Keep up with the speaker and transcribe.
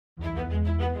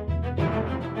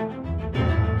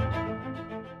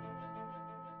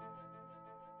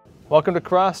Welcome to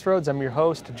Crossroads. I'm your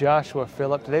host, Joshua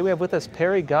Philipp. Today we have with us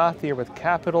Perry Gauthier with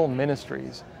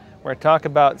Ministries. We're going to talk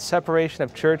about separation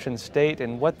of church and state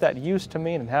and what that used to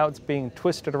mean and how it's being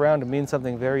twisted around to mean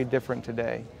something very different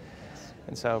today.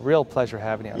 And so, real pleasure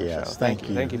having you on the show. Thank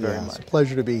you. Thank you very much. much.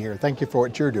 Pleasure to be here. Thank you for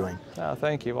what you're doing. Oh,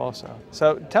 thank you also.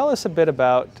 So tell us a bit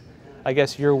about, I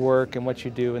guess, your work and what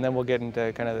you do, and then we'll get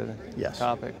into kind of the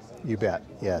topic. You bet,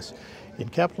 yes. In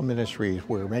Capital Ministries,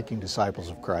 we're making disciples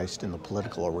of Christ in the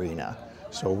political arena.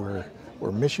 So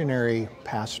we're missionary,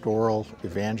 pastoral,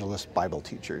 evangelist, Bible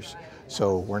teachers.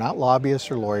 So we're not lobbyists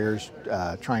or lawyers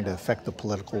trying to affect the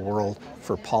political world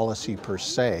for policy per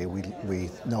se. We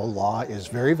know law is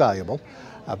very valuable,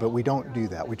 but we don't do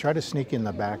that. We try to sneak in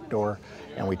the back door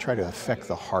and we try to affect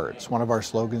the hearts. One of our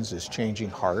slogans is changing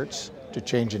hearts to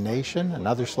change a nation.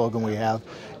 Another slogan we have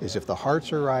is if the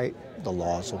hearts are right, the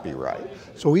laws will be right.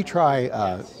 So we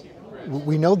try,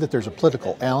 we know that there's a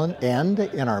political end,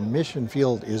 and our mission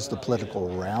field is the political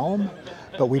realm,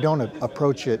 but we don't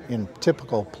approach it in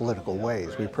typical political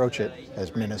ways. We approach it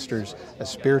as ministers, as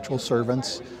spiritual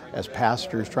servants, as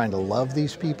pastors trying to love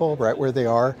these people right where they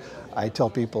are. I tell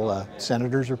people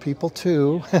senators are people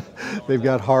too. They've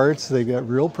got hearts, they've got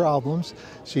real problems.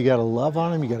 So you got to love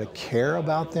on them, you got to care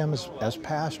about them as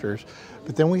pastors.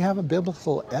 But then we have a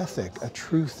biblical ethic, a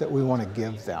truth that we want to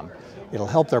give them. It'll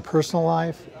help their personal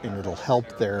life and it'll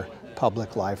help their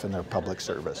public life and their public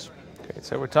service. Okay,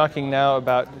 so we're talking now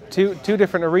about two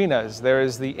different arenas. There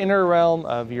is the inner realm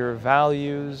of your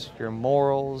values, your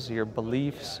morals, your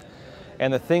beliefs,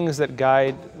 and the things that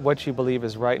guide what you believe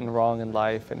is right and wrong in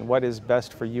life and what is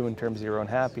best for you in terms of your own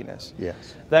happiness.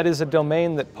 Yes. That is a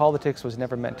domain that politics was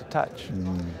never meant to touch.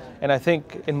 And I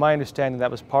think, in my understanding,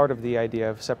 that was part of the idea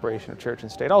of separation of church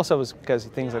and state. Also, was because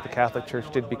things like the Catholic Church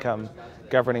did become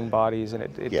governing bodies, and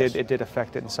it did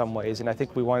affect it in some ways. And I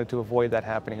think we wanted to avoid that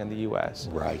happening in the U.S.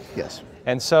 Right, yes.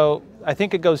 And so I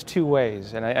think it goes two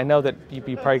ways. And I know that you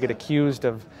probably get accused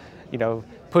of,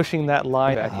 pushing that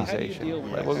line of accusation.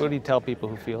 What do you tell people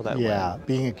who feel that way? Yeah,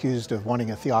 being accused of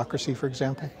wanting a theocracy, for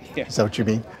example? Yeah. Is that what you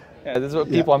mean? Yeah, this is what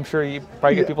people, I'm sure you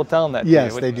probably get people telling that to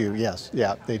Yes, you. they do, yes,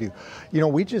 yeah, they do.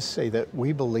 We just say that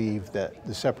we believe that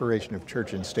the separation of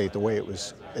church and state, the way it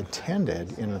was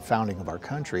intended in the founding of our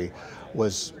country,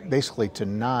 was basically to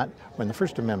not, when the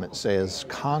First Amendment says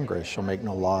Congress shall make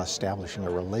no law establishing a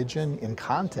religion, in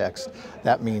context,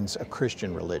 that means a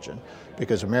Christian religion,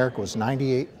 because America was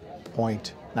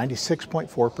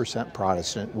 96.4%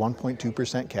 Protestant,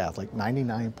 1.2% Catholic,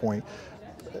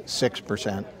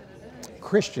 99.6%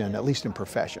 Christian, at least in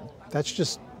profession. That's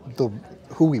just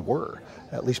who we were,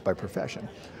 at least by profession.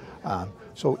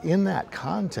 So in that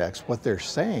context, what they're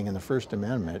saying in the First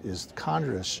Amendment is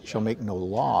Congress shall make no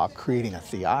law creating a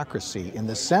theocracy, in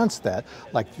the sense that,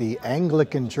 like the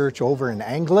Anglican Church over in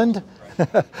England,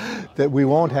 that we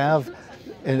won't have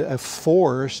a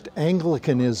forced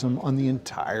Anglicanism on the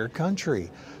entire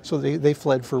country. So they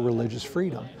fled for religious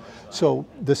freedom. So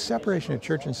the separation of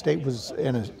church and state was,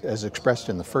 and as expressed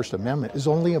in the First Amendment, is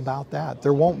only about that.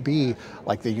 There won't be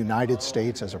like the United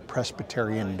States as a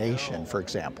Presbyterian nation, for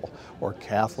example, or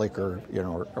Catholic or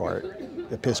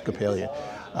Episcopalian.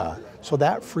 So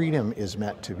that freedom is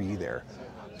meant to be there.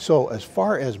 So as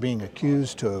far as being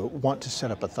accused to want to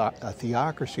set up a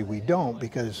theocracy, we don't,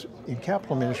 because in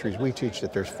Capital Ministries we teach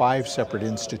that there's 5 separate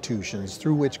institutions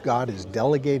through which God has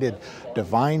delegated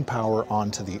divine power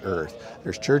onto the earth.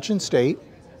 There's church and state,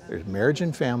 there's marriage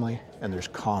and family, and there's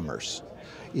commerce.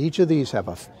 Each of these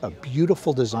have a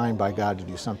beautiful design by God to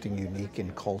do something unique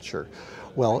in culture.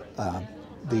 Well,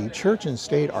 the church and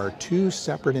state are 2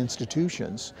 separate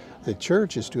institutions. The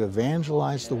church is to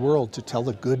evangelize the world, to tell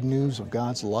the good news of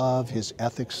God's love, His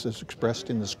ethics as expressed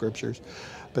in the scriptures.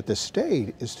 But the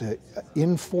state is to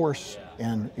enforce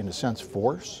and, in a sense,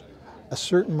 force a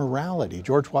certain morality.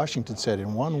 George Washington said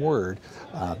in one word,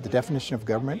 the definition of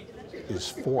government is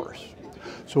force.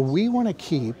 So we want to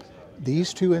keep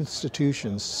these 2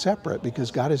 institutions separate because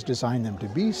God has designed them to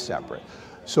be separate.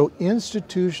 So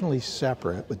institutionally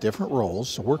separate with different roles,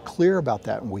 so we're clear about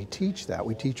that and we teach that.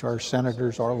 We teach our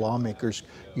senators, our lawmakers,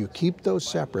 you keep those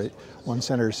separate. One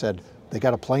senator said, they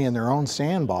got to play in their own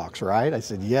sandbox, right? I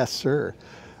said, yes, sir.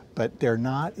 But they're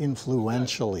not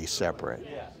influentially separate.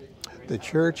 The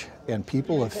church and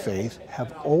people of faith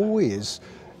have always,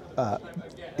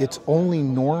 it's only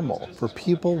normal for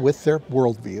people with their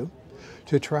worldview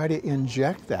to try to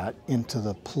inject that into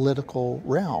the political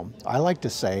realm. I like to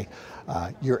say,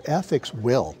 your ethics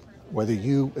will,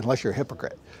 unless you're a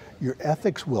hypocrite, your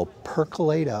ethics will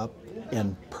percolate up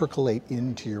and percolate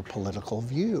into your political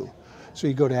view. So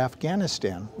you go to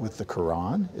Afghanistan with the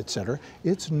Quran, etc.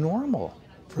 It's normal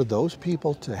for those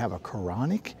people to have a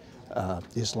Quranic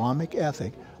Islamic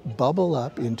ethic bubble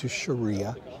up into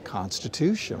Sharia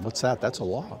constitution. What's that? That's a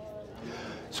law.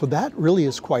 So that really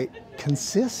is quite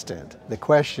consistent. The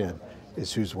question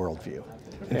is whose worldview?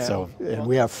 And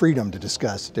we have freedom to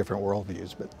discuss different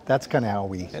worldviews, but that's kind of how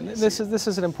we. And this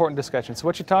is an important discussion. So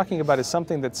what you're talking about is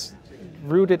something that's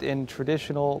rooted in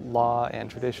traditional law and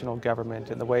traditional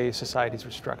government and the way societies were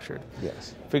structured.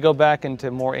 Yes. If we go back into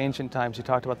more ancient times, you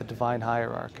talked about the divine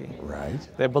hierarchy. Right.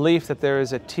 The belief that there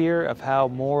is a tier of how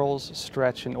morals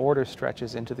stretch and order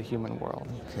stretches into the human world.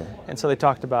 Okay. And so they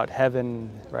talked about heaven,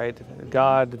 right?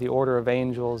 God, the order of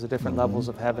angels, the different levels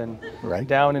of heaven, right,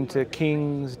 down into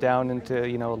kings, down into,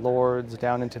 lords,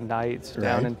 down into knights, right,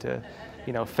 down into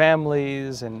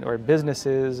families or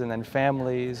businesses, and then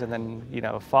families, and then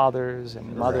fathers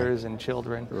and mothers, right, and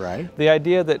children. Right. The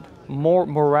idea that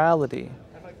morality,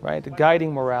 right,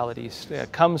 guiding morality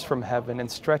comes from heaven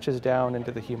and stretches down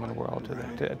into the human world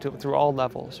through all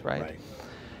levels, right? Right.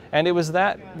 And it was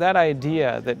that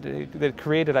idea that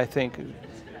created, I think,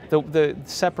 the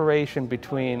separation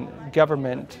between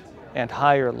government and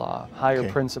higher law, higher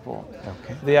principle.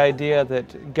 Okay. The idea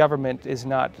that government is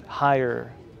not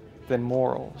higher than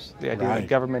morals. The idea Right. that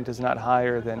government is not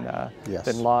higher than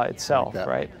law itself, Like that.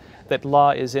 right? That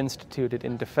law is instituted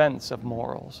in defense of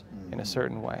morals in a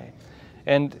certain way.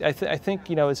 And I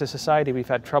think, as a society, we've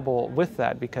had trouble with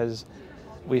that because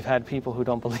we've had people who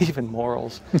don't believe in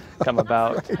morals come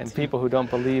about, Right. and people who don't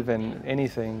believe in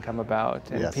anything come about,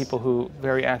 and Yes. people who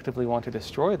very actively want to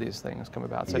destroy these things come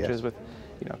about, such Yes. as with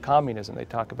communism. They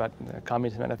talk about in the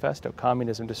Communist Manifesto,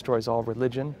 communism destroys all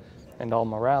religion and all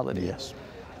morality. Yes.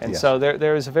 And Yes. so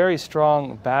there is a very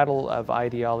strong battle of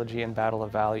ideology and battle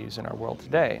of values in our world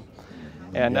today.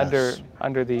 And Yes.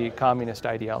 under the communist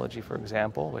ideology, for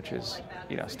example, which is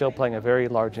still playing a very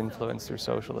large influence through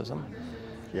socialism,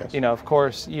 Yes. of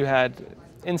course, you had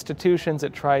institutions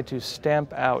that tried to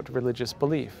stamp out religious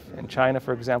belief. In China,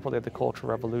 for example, they had the Cultural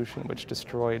Revolution, which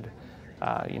destroyed,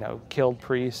 killed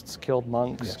priests, killed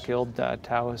monks, Yes. killed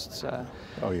Taoists,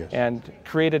 Oh, yes. and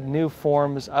created new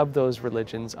forms of those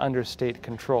religions under state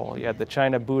control. You had the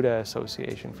China Buddha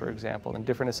Association, for example, and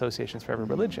different associations for every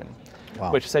religion,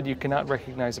 Wow. which said you cannot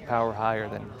recognize a power higher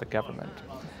than the government.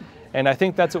 And I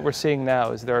think that's what we're seeing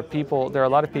now, is there are a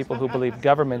lot of people who believe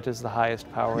government is the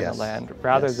highest power in Yes. the land,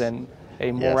 rather Yes. than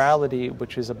a morality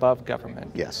which is above government.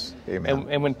 Yes. Amen.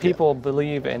 And when people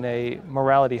believe in a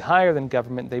morality higher than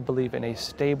government, they believe in a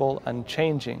stable,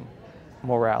 unchanging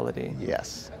morality.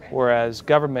 Yes. Whereas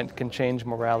government can change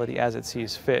morality as it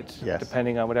sees fit, Yes.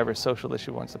 depending on whatever social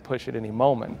issue wants to push at any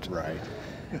moment. Right.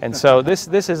 And so this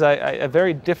is a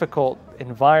very difficult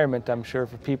environment, I'm sure,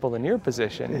 for people in your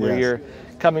position, where Yes. you're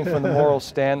coming from the moral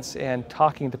stance and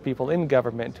talking to people in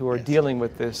government who are Yes. dealing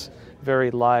with this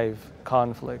very live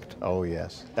conflict. Oh,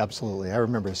 yes, absolutely. I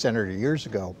remember a senator years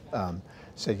ago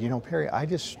said, Perry, I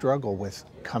just struggle with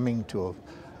coming to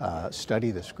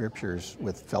study the scriptures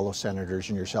with fellow senators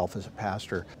and yourself as a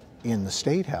pastor in the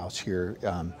State House here.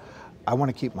 I want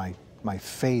to keep my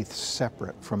faith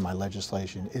separate from my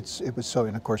legislation. It was so,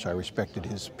 and of course I respected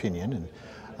his opinion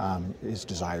and his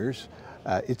desires.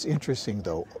 It's interesting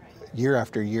though, year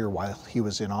after year while he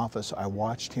was in office, I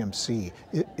watched him see,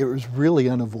 it was really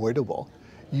unavoidable.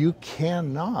 You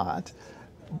cannot,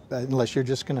 unless you're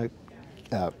just going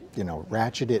to,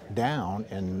 ratchet it down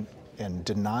and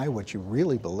deny what you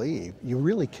really believe, you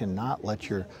really cannot let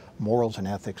your morals and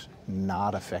ethics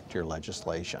not affect your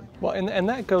legislation. Well, and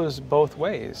that goes both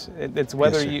ways. It's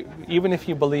whether Yes, even if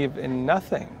you believe in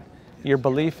nothing, your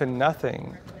belief in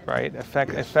nothing, right,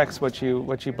 affects what you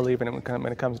believe in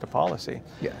when it comes to policy.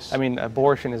 Yes. I mean,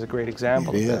 abortion is a great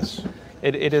example of this.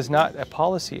 It is not a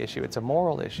policy issue, it's a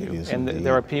moral issue. It is and indeed.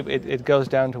 there are people, it goes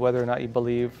down to whether or not you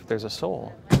believe there's a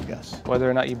soul. Yes. Whether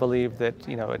or not you believe that,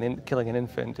 killing an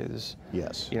infant is,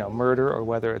 Yes. murder, or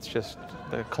whether it's just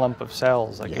the clump of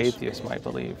cells like Yes. atheists might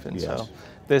believe. And Yes.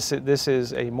 so this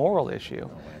is a moral issue.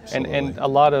 And Absolutely.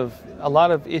 a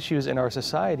lot of issues in our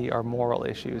society are moral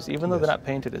issues, even though Yes. they're not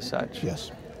painted as such.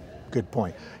 Yes, good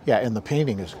point. Yeah, and the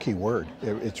painting is a key word.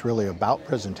 It's really about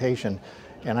presentation.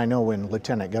 And I know when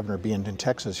Lieutenant Governor being in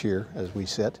Texas here, as we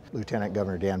sit, Lieutenant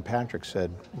Governor Dan Patrick said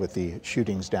with the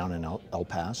shootings down in El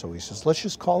Paso, he says, let's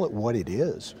just call it what it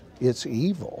is. It's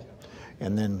evil.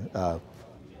 And then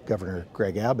Governor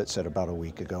Greg Abbott said about a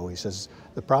week ago, he says,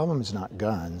 the problem is not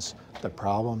guns, the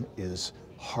problem is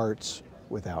hearts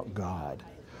without God.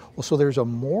 Well, so there's a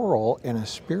moral and a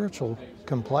spiritual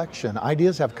complexion.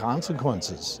 Ideas have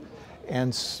consequences.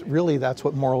 And really that's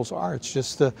what morals are. It's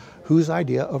just whose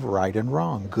idea of right and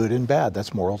wrong, good and bad.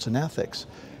 That's morals and ethics.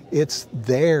 It's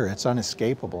there, it's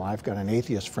unescapable. I've got an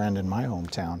atheist friend in my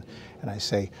hometown, and I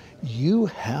say, you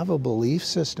have a belief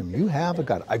system, you have a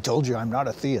God. I told you I'm not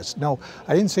a theist. No,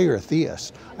 I didn't say you're a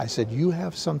theist. I said you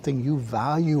have something you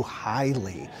value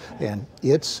highly, and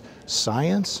it's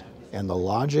science and the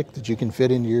logic that you can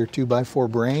fit into your 2x4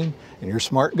 brain, and you're a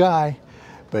smart guy.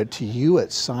 But to you,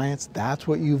 it's science, that's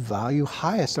what you value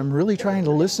highest. I'm really trying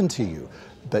to listen to you.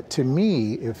 But to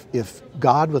me, if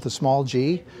God with a small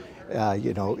g,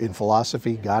 you know, in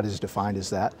philosophy, God is defined as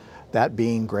that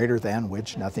being greater than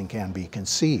which nothing can be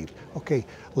conceived. Okay,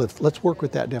 let's work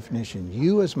with that definition.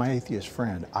 You as my atheist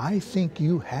friend, I think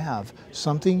you have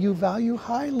something you value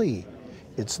highly.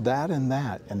 It's that, and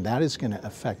that is going to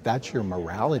affect, that's your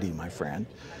morality, my friend.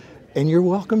 And you're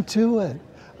welcome to it.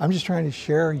 I'm just trying to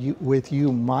share with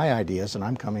you my ideas, and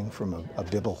I'm coming from a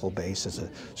biblical base as a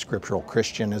scriptural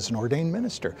Christian, as an ordained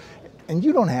minister. And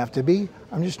you don't have to be.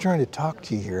 I'm just trying to talk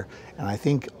to you here. And I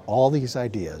think all these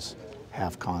ideas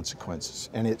have consequences.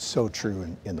 And it's so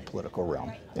true in the political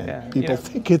realm. And people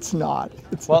think it's not.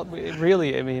 Well,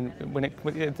 really, I mean,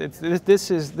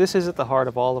 this is at the heart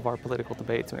of all of our political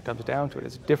debates when it comes down to it.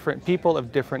 It's different people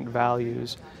of different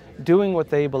values doing what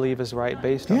they believe is right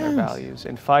based on their values,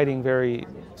 and fighting very,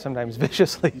 sometimes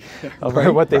viciously,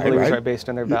 over what they believe is right based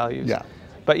on their values. Yeah.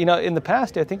 But, you know, in the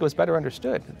past, I think it was better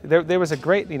understood. There was a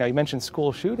great, you know, you mentioned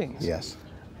school shootings. Yes.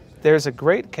 There's a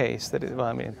great case that, well,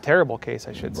 I mean, a terrible case,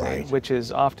 I should say, which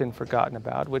is often forgotten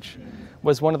about, which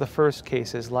was one of the first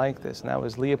cases like this, and that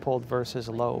was Leopold versus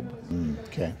Loeb.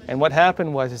 Okay. And what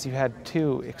happened was you had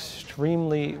two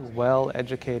extremely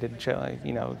well-educated,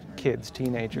 you know, kids,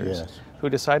 teenagers, who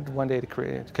decided one day to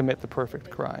commit the perfect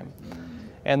crime.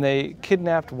 And they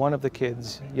kidnapped one of the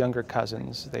kid's younger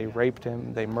cousins. They raped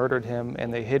him, they murdered him,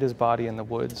 and they hid his body in the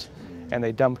woods, and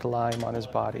they dumped lime on his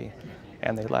body,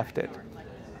 and they left it.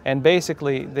 And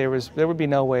basically, there would be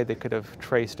no way they could have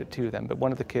traced it to them, but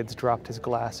one of the kids dropped his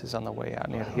glasses on the way out,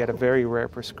 and he had a very rare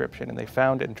prescription, and they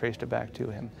found it and traced it back to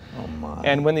him. Oh my.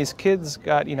 And when these kids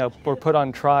were put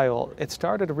on trial, it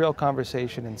started a real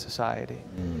conversation in society.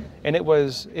 And it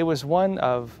was one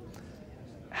of,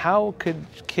 how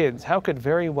could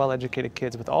very well-educated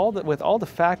kids with all the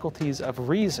faculties of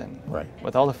reason,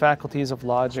 with all the faculties of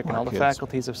logic and all the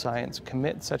faculties of science,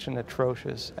 commit such an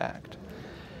atrocious act?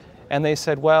 And they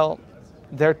said, well,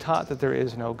 they're taught that there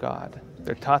is no God.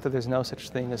 They're taught that there's no such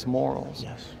thing as morals.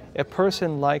 A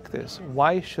person like this,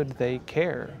 why should they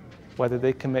care whether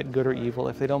they commit good or evil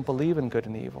if they don't believe in good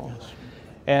and evil?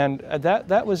 And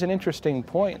that was an interesting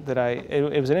point that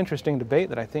it was an interesting debate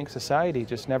that I think society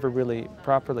just never really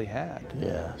properly had.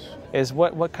 Is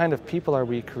what kind of people are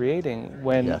we creating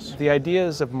when the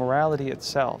ideas of morality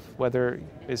itself, whether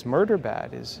is murder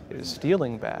bad, is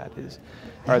stealing bad,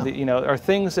 are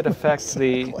things that affect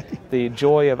the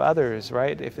joy of others,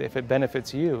 right? If it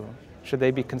benefits you, should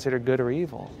they be considered good or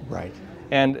evil? Right.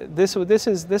 And this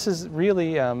is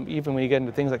really, even when you get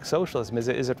into things like socialism, is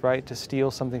it right to steal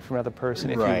something from another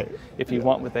person if you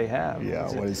want what they have?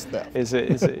 What is that?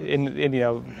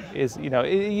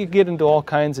 You get into all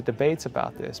kinds of debates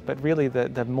about this, but really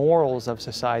the morals of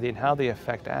society and how they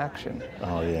affect action.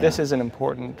 This is an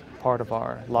important part of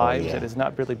our lives that is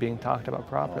not really being talked about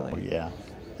properly.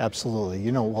 Absolutely.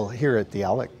 You know, well, here at the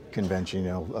ALEC convention, you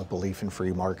know, a belief in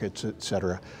free markets,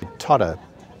 etc. I taught a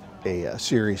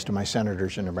series to my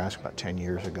senators in Nebraska about 10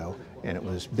 years ago, and it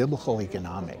was biblical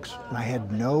economics. And I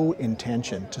had no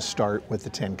intention to start with the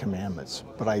 10 Commandments,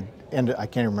 but I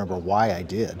can't remember why I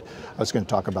did. I was going to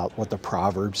talk about what the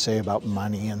Proverbs say about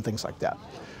money and things like that.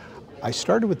 I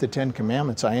started with the 10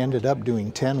 Commandments. I ended up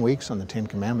doing 10 weeks on the 10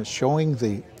 Commandments, showing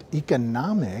the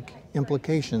economic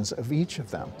implications of each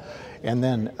of them. And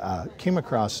then came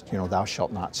across, you know, thou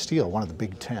shalt not steal, one of the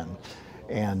big 10.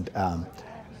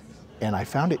 And I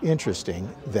found it interesting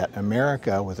that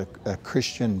America, with a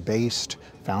Christian-based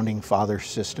founding father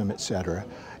system, etc.,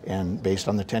 and based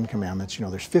on the 10 Commandments, you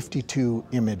know, there's 52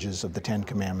 images of the 10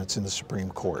 Commandments in the Supreme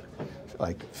Court,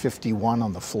 like 51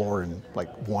 on the floor and like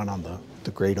 1 on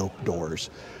the great oak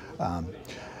doors.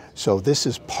 So this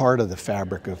is part of the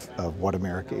fabric of what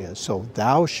America is. So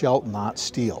thou shalt not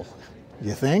steal.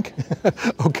 You think?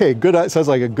 Okay, good. Sounds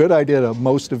like a good idea to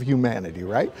most of humanity,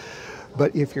 right?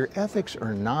 But if your ethics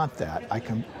are not that, I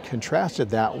contrasted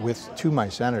that to my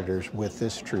senators with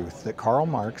this truth that Karl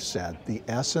Marx said, the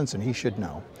essence, and he should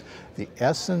know, the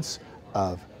essence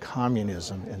of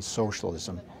communism and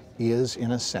socialism is,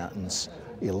 in a sentence,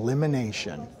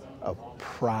 elimination of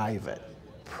private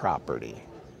property.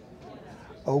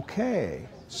 Okay,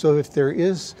 so if there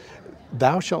is,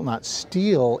 thou shalt not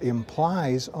steal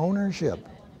implies ownership.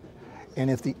 And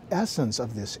if the essence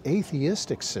of this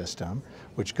atheistic system,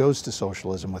 which goes to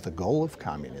socialism with the goal of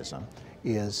communism,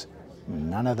 is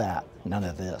none of that, none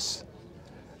of this,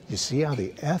 you see how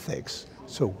the ethics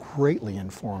so greatly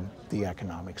inform the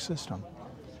economic system.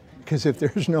 Because if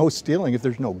there's no stealing, if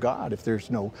there's no God,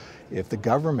 if the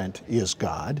government is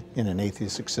God, in an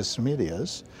atheistic system it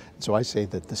is. So I say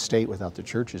that the state without the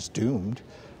church is doomed,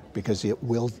 because it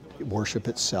will worship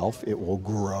itself, it will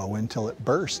grow until it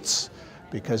bursts,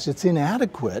 because it's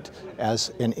inadequate as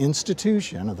an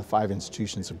institution of the 5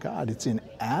 institutions of God. It's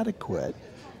inadequate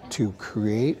to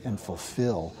create and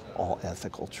fulfill all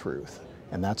ethical truth.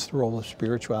 And that's the role of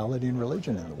spirituality and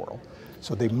religion in the world.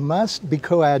 So they must be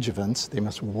coadjuvants, they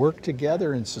must work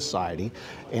together in society,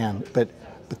 but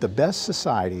the best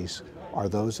societies are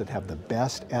those that have the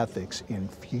best ethics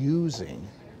infusing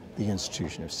the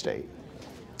institution of state.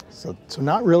 So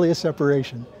not really a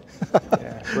separation.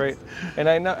 Yeah, great. And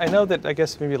I know that, I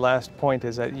guess maybe last point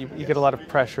is that you get a lot of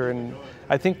pressure, and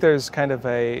I think there's kind of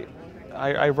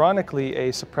ironically,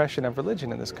 a suppression of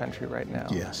religion in this country right now.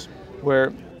 Yes.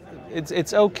 Where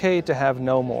it's okay to have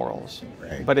no morals,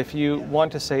 right. But if you want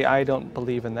to say, I don't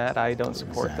believe in that, I don't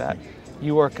support Exactly. that,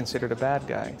 you are considered a bad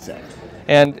guy. Exactly.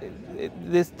 And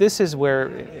this is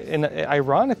where,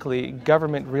 ironically,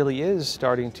 government really is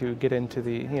starting to get into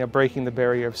the, breaking the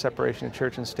barrier of separation of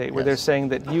church and state, where Yes. they're saying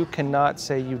that you cannot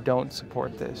say you don't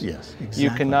support this. Yes, exactly. You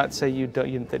cannot say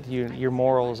your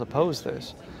morals oppose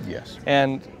this. Yes.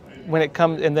 And when it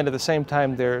comes, and then at the same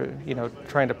time, they're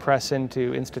trying to press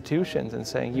into institutions and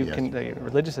saying you Yes. can,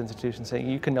 religious institutions saying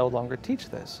you can no longer teach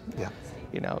this. Yeah.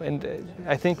 And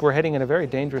I think we're heading in a very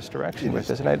dangerous direction with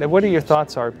this. And what are your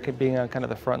thoughts being on kind of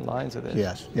the front lines of this?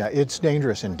 Yes, yeah, it's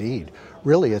dangerous indeed.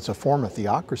 Really, it's a form of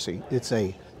theocracy. It's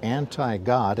a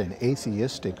anti-God and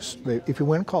atheistic, if you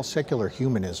want to call secular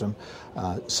humanism,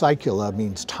 saecula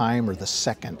means time or the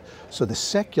second. So the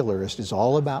secularist is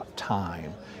all about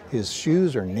time. His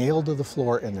shoes are nailed to the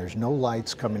floor and there's no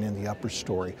lights coming in the upper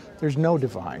story. There's no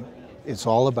divine. It's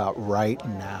all about right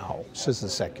now, says the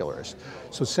secularist.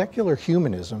 So secular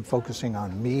humanism, focusing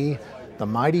on me, the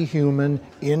mighty human,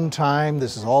 in time,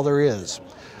 this is all there is.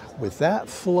 With that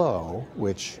flow,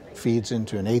 which feeds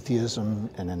into an atheism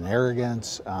and an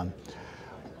arrogance,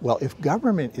 well, if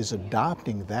government is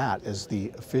adopting that as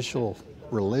the official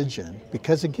religion,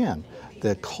 because again,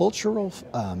 the cultural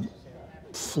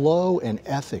flow and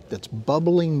ethic that's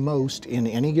bubbling most in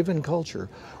any given culture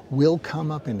will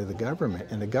come up into the government,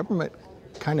 and the government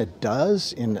kind of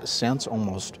does, in a sense,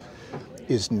 almost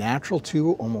is natural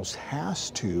to, almost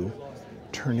has to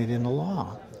turn it into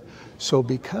law. So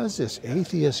because this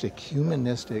atheistic,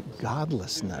 humanistic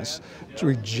godlessness, it's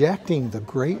rejecting the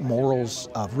great morals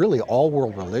of really all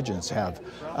world religions have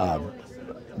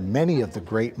many of the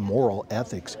great moral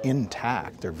ethics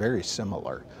intact. They're very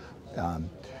similar.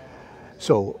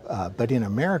 But in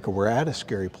America, we're at a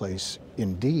scary place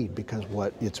indeed, because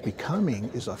what it's becoming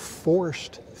is a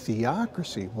forced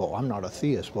theocracy. Well, I'm not a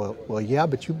theist. Well, yeah,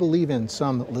 but you believe in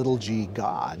some little g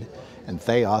God, and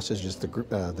theos is just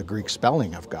the Greek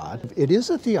spelling of God. It is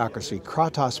a theocracy.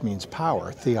 Kratos means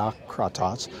power.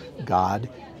 Theokratos, God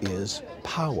is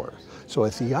power. So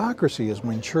a theocracy is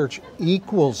when church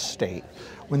equals state,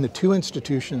 when the two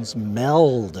institutions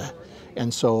meld.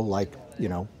 And so, like,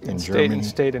 in Germany.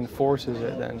 State enforces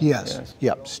it then. Yes.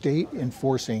 Yep, state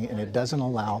enforcing, and it doesn't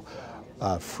allow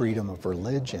freedom of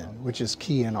religion, which is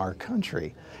key in our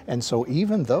country. And so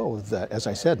even though, as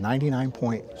I said,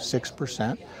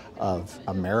 99.6% of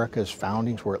America's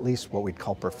foundings were at least what we'd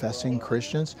call professing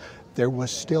Christians, there was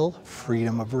still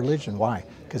freedom of religion. Why?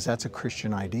 Because that's a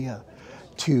Christian idea.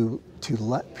 To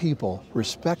let people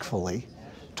respectfully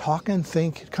talk and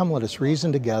think, come let us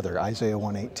reason together, Isaiah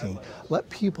 1:18. Let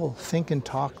people think and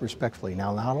talk respectfully.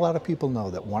 Now, not a lot of people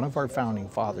know that one of our founding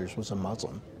fathers was a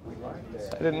Muslim.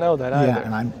 I didn't know that either. Yeah,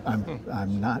 and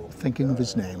I'm not thinking of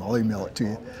his name. I'll email it to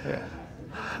you.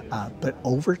 Yeah. But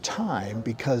over time,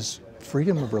 because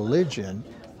freedom of religion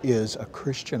is a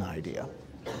Christian idea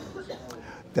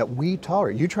that we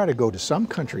tolerate. You try to go to some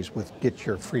countries get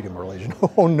your freedom of religion.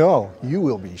 Oh no, you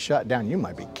will be shut down. You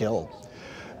might be killed.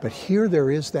 But here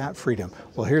there is that freedom.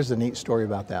 Well, here's the neat story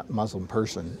about that Muslim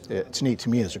person. It's neat to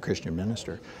me as a Christian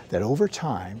minister, that over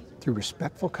time, through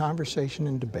respectful conversation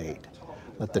and debate,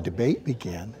 let the debate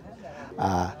begin.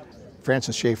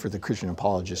 Francis Schaeffer, the Christian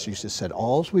apologist, used to say,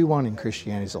 all we want in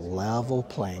Christianity is a level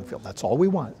playing field. That's all we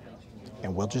want.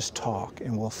 And we'll just talk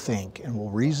and we'll think and we'll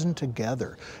reason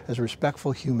together as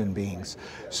respectful human beings.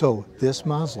 So this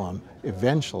Muslim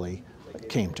eventually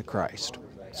came to Christ.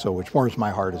 So which warms my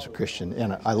heart as a Christian,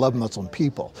 and I love Muslim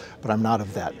people, but I'm not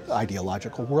of that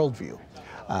ideological worldview.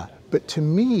 But to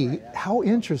me, how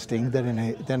interesting that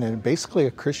in basically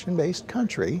a Christian-based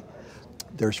country,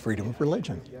 there's freedom of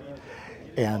religion.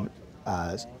 And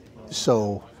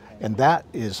and that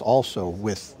is also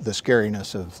with the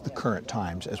scariness of the current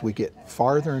times as we get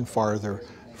farther and farther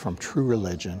from true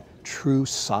religion, true,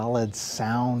 solid,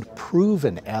 sound,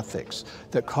 proven ethics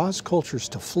that cause cultures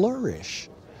to flourish.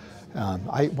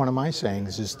 One of my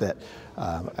sayings is that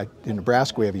in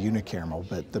Nebraska we have a unicameral,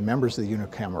 but the members of the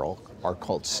unicameral are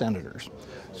called senators.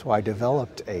 So I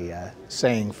developed a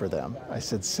saying for them. I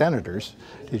said, senators,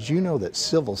 did you know that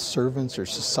civil servants are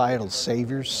societal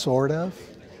saviors, sort of?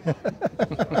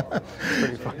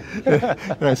 Pretty funny.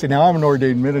 And I say, now I'm an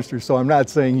ordained minister, so I'm not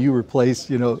saying you replace,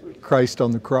 Christ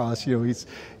on the cross.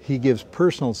 He gives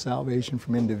personal salvation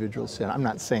from individual sin. I'm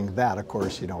not saying that, of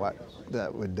course,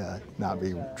 that would not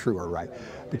be true or right.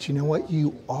 But you know what?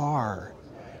 You are.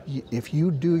 If you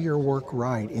do your work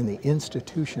right in the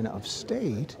institution of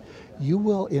state, you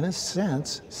will, in a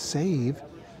sense, save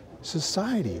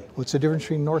society. What's the difference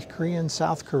between North Korea and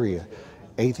South Korea?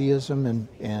 Atheism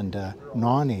and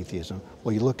non-atheism.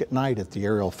 Well, you look at night at the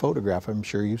aerial photograph, I'm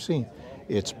sure you've seen.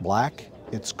 It's black,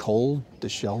 it's cold, the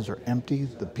shells are empty,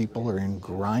 the people are in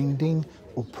grinding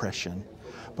oppression.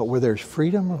 But where there's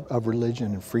freedom of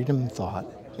religion and freedom of thought,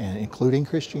 and including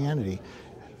Christianity,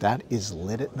 that is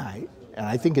lit at night. And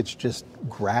I think it's just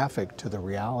graphic to the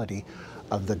reality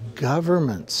of the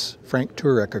governments. Frank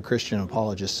Turek, a Christian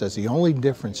apologist, says the only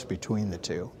difference between the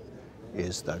two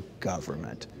is the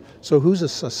government. So who's a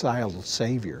societal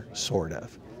savior, sort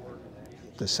of?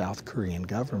 The South Korean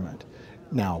government.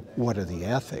 Now, what are the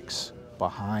ethics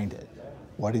behind it?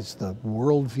 What is the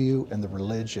worldview and the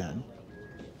religion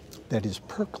that is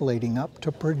percolating up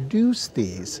to produce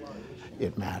these?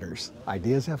 It matters.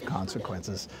 Ideas have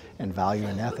consequences, and value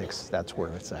and ethics, that's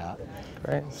where it's at.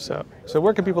 Great. So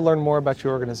where can people learn more about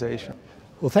your organization?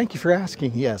 Well, thank you for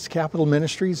asking. Yes, Capital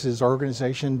Ministries is our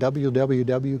organization.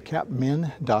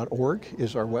 www.capmin.org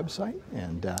is our website,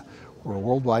 and we're a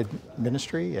worldwide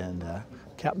ministry, and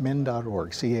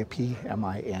capmin.org,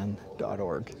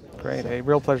 capmin.org. Great. A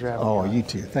real pleasure having you. Oh, you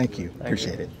too. Thank you.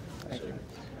 Appreciate it. Thank you.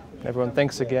 Everyone,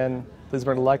 thanks again. Please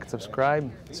remember to like and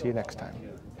subscribe. See you next time.